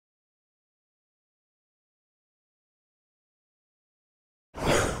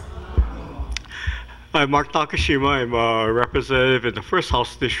I'm Mark Nakashima. I'm a representative in the first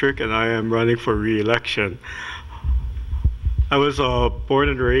House District, and I am running for re-election. I was born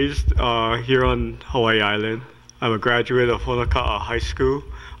and raised here on Hawaii Island. I'm a graduate of Honoka'a High School.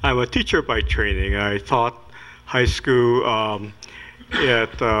 I'm a teacher by training. I taught high school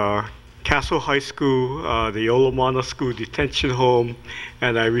at Castle High School, the Olomana School Detention Home,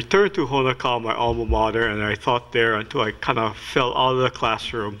 and I returned to Honoka'a, my alma mater, and I taught there until I kind of fell out of the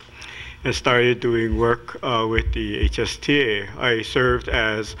classroom and started doing work with the HSTA. I served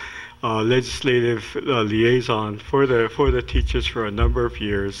as legislative liaison for the teachers for a number of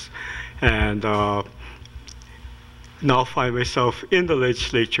years, and now find myself in the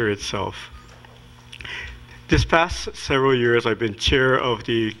legislature itself. This past several years, I've been chair of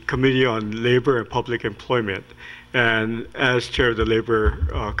the Committee on Labor and Public Employment, and as chair of the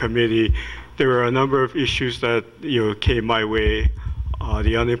Labor Committee, there were a number of issues that came my way.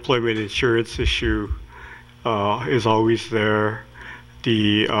 The unemployment insurance issue is always there.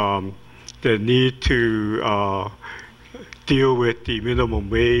 The need to deal with the minimum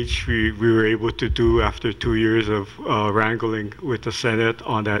wage, we were able to do after 2 years of wrangling with the Senate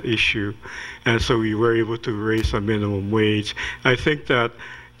on that issue. And so we were able to raise the minimum wage. I think that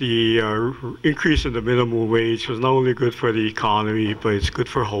the increase in the minimum wage was not only good for the economy, but it's good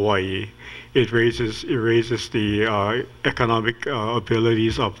for Hawaii. It raises the economic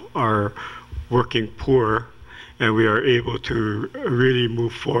abilities of our working poor, and we are able to really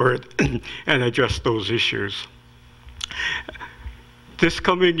move forward and address those issues. This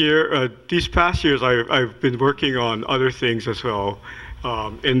coming year, these past years, I've been working on other things as well.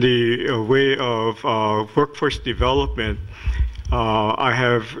 In the way of workforce development, I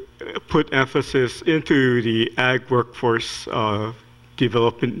have put emphasis into the ag workforce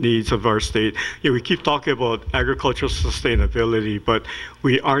development needs of our state. We keep talking about agricultural sustainability, but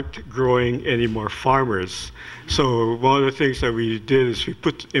we aren't growing any more farmers. So one of the things that we did is we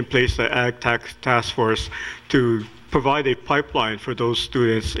put in place the Ag Task Force to provide a pipeline for those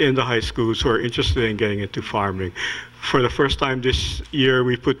students in the high schools who are interested in getting into farming. For the first time this year,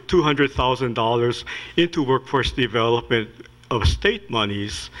 we put $200,000 into workforce development of state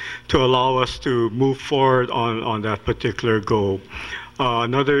monies to allow us to move forward on that particular goal.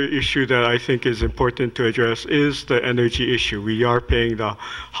 Another issue that I think is important to address is the energy issue. We are paying the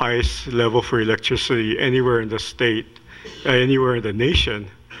highest level for electricity anywhere in the state, anywhere in the nation.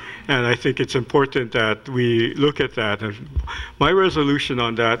 And I think it's important that we look at that. And my resolution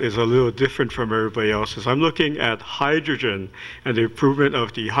on that is a little different from everybody else's. I'm looking at hydrogen and the improvement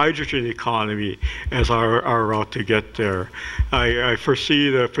of the hydrogen economy as our route to get there. I foresee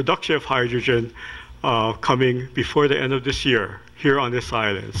the production of hydrogen coming before the end of this year here on this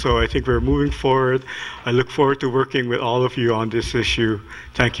island. So I think we're moving forward. I look forward to working with all of you on this issue.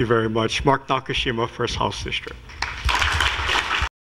 Thank you very much. Mark Nakashima, First House District.